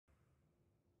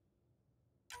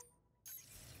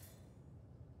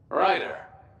Ryder,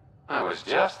 I was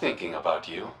just thinking about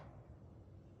you.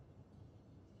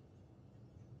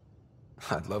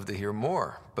 I'd love to hear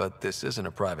more, but this isn't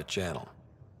a private channel.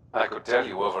 I could tell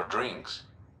you over drinks.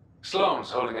 Sloane's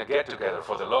holding a get-together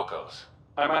for the locals.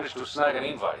 I managed to snag an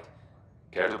invite.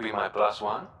 Care to be my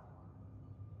 +1?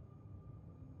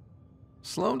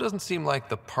 Sloane doesn't seem like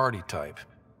the party type.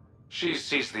 She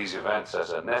sees these events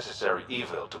as a necessary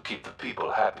evil to keep the people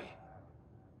happy.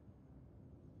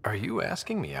 Are you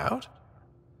asking me out?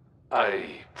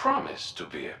 I promise to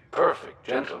be a perfect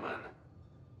gentleman.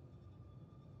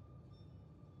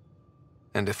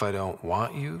 And if I don't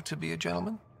want you to be a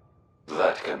gentleman?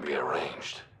 That can be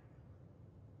arranged.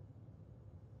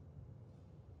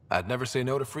 I'd never say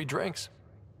no to free drinks.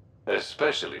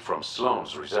 Especially from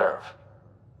Sloane's Reserve.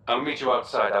 I'll meet you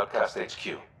outside Outcast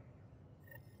HQ.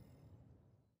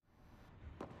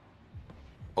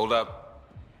 Hold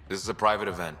up. This is a private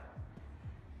event.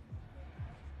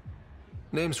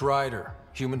 Name's Ryder.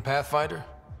 Human Pathfinder.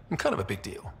 I'm kind of a big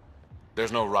deal.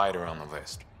 There's no rider on the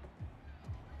list.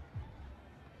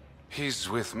 He's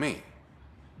with me.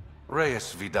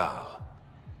 Reyes Vidal.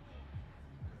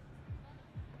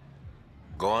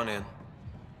 Go on in.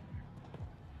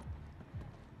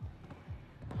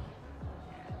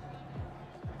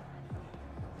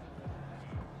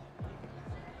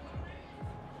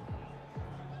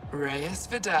 Reyes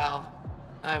Vidal.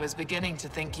 I was beginning to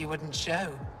think you wouldn't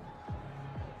show.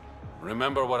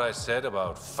 Remember what I said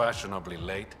about fashionably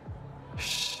late?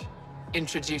 Shh.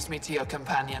 Introduce me to your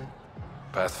companion.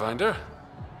 Pathfinder?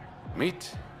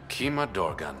 Meet Kima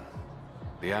Dorgan,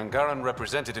 the Angaran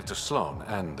representative to Sloane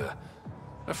and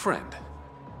a friend.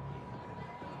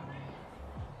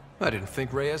 I didn't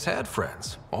think Reyes had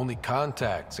friends. Only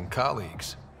contacts and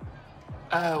colleagues.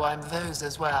 Oh, I'm those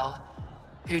as well.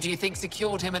 Who do you think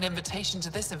secured him an invitation to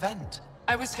this event?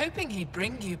 I was hoping he'd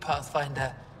bring you,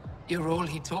 Pathfinder. You're all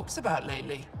he talks about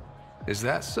lately. Is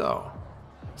that so?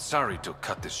 Sorry to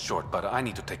cut this short, but I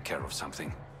need to take care of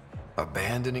something.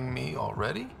 Abandoning me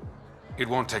already? It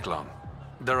won't take long.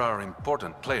 There are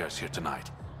important players here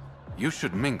tonight. You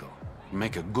should mingle,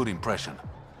 make a good impression.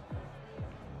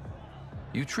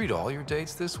 You treat all your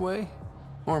dates this way?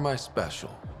 Or am I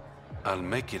special? I'll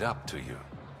make it up to you.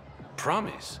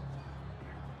 Promise.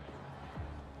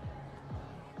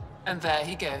 And there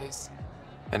he goes.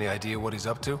 Any idea what he's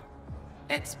up to?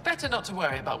 It's better not to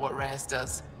worry about what Reyes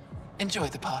does. Enjoy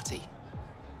the party.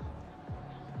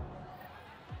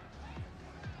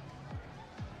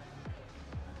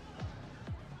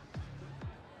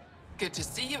 Good to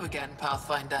see you again,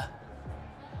 Pathfinder.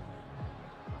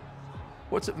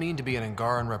 What's it mean to be an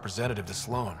Angaran representative to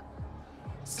Sloane?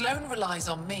 Sloane relies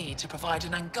on me to provide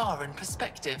an Angaran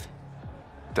perspective.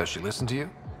 Does she listen to you?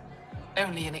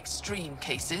 Only in extreme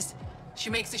cases. She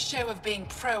makes a show of being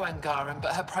pro-Angaran,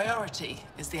 but her priority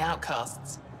is the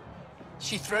outcasts.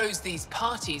 She throws these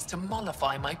parties to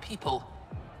mollify my people.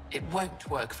 It won't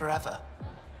work forever.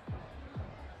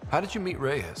 How did you meet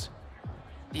Reyes?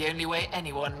 The only way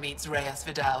anyone meets Reyes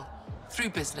Vidal.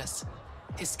 Through business.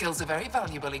 His skills are very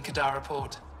valuable in Kadara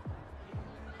Port.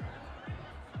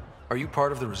 Are you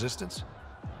part of the Resistance?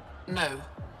 No.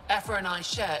 Aphra and I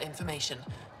share information,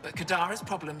 but Kadara's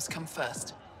problems come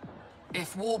first.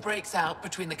 If war breaks out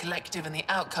between the Collective and the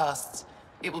Outcasts,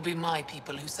 it will be my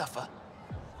people who suffer.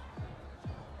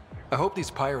 I hope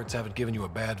these pirates haven't given you a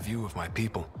bad view of my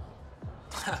people.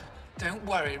 Don't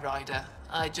worry, Ryder.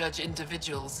 I judge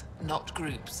individuals, not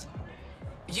groups.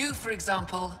 You, for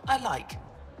example, I like.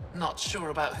 Not sure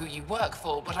about who you work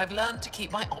for, but I've learned to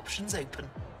keep my options open.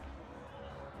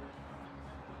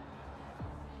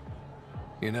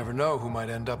 You never know who might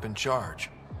end up in charge.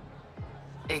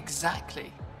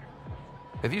 Exactly.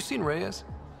 Have you seen Reyes?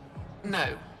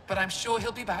 No, but I'm sure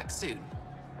he'll be back soon.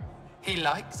 He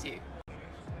likes you.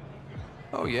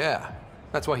 Oh yeah.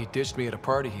 That's why he ditched me at a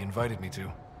party he invited me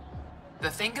to. The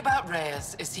thing about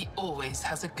Reyes is he always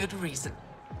has a good reason.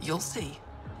 You'll see.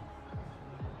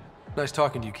 Nice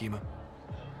talking to you, Kima.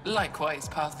 Likewise,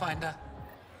 Pathfinder.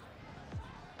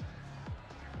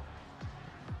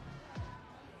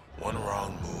 One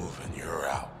wrong move and you're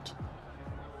out.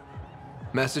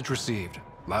 Message received.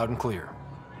 Loud and clear.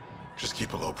 Just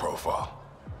keep a low profile.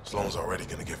 Sloane's already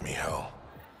gonna give me hell.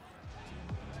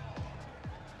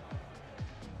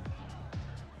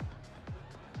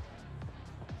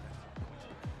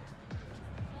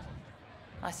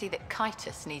 I see that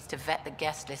Kitus needs to vet the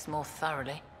guest list more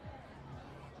thoroughly.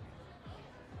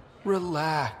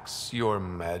 Relax, Your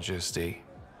Majesty.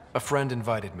 A friend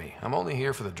invited me. I'm only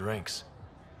here for the drinks.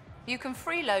 You can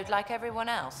freeload like everyone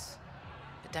else,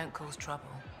 but don't cause trouble.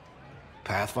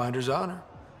 Pathfinder's honor.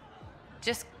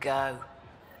 Just go.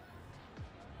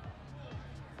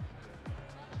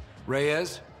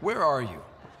 Reyes, where are you?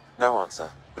 No answer,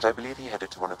 but I believe he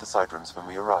headed to one of the side rooms when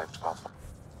we arrived,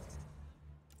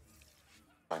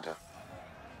 Pathfinder.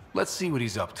 Let's see what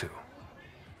he's up to.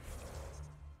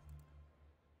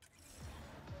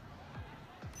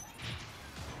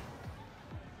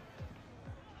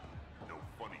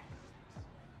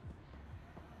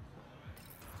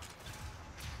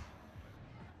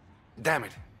 Damn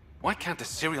it. Why can't the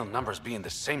serial numbers be in the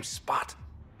same spot?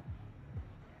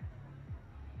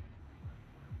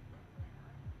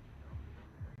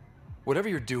 Whatever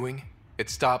you're doing, it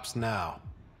stops now.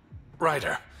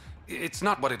 Ryder, it's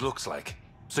not what it looks like.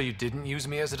 So you didn't use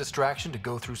me as a distraction to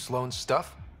go through Sloane's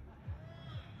stuff?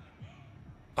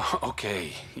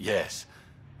 Okay, yes.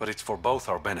 But it's for both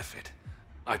our benefit.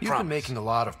 I promise. You've been making a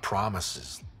lot of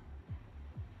promises.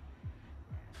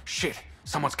 Shit,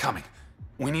 someone's coming.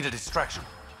 We need a distraction.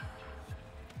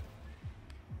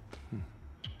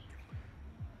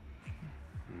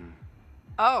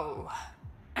 Oh.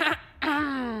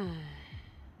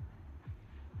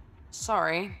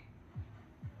 Sorry.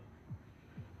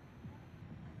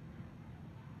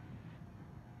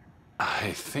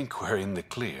 I think we're in the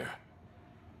clear.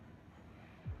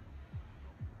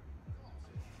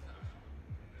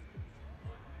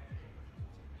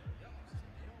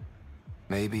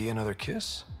 Maybe another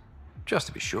kiss? Just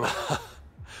to be sure.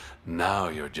 Now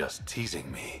you're just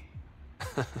teasing me.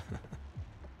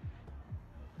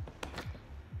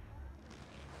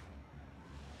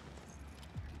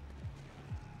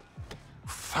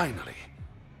 Finally,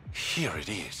 here it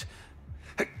is.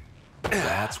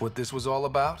 That's what this was all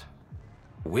about?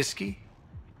 Whiskey?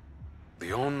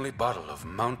 The only bottle of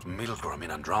Mount Milgram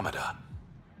in Andromeda.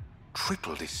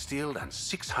 Triple distilled and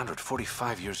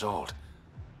 645 years old.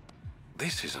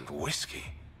 This isn't whiskey.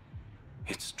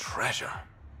 It's treasure.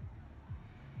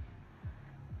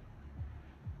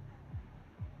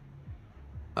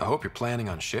 I hope you're planning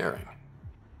on sharing.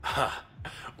 Ha,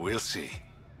 we'll see.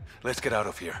 Let's get out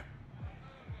of here.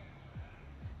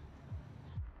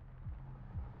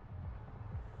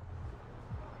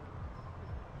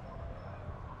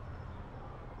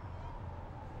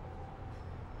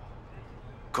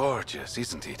 Gorgeous,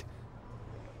 isn't it?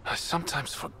 I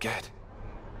sometimes forget.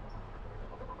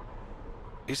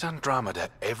 Is Andromeda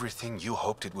everything you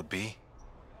hoped it would be?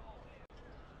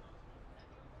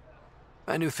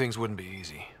 I knew things wouldn't be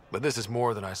easy, but this is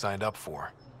more than I signed up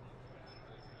for.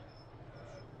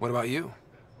 What about you?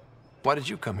 Why did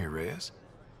you come here, Reyes?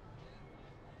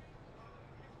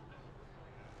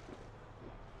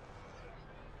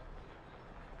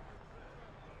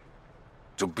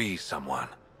 To be someone.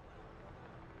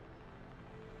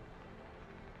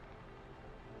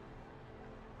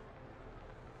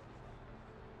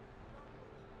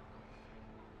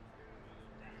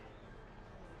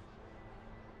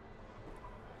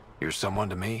 You're someone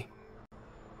to me?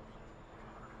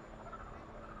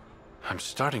 I'm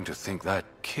starting to think that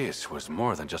kiss was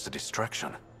more than just a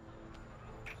distraction.